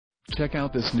Check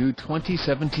out this new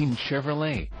 2017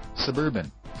 Chevrolet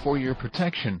Suburban. For your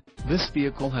protection, this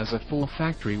vehicle has a full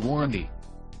factory warranty.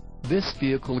 This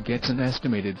vehicle gets an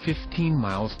estimated 15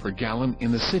 miles per gallon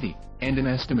in the city, and an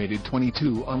estimated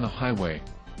 22 on the highway.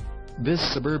 This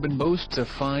Suburban boasts a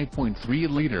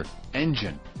 5.3-liter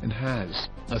engine, and has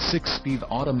a 6-speed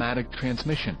automatic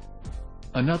transmission.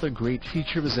 Another great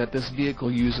feature is that this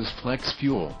vehicle uses flex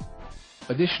fuel.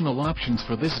 Additional options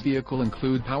for this vehicle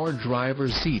include power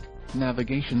driver's seat,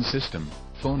 navigation system,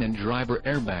 phone and driver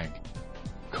airbag.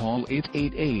 Call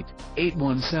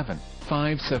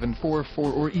 888-817-5744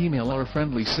 or email our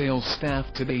friendly sales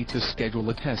staff today to schedule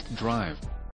a test drive.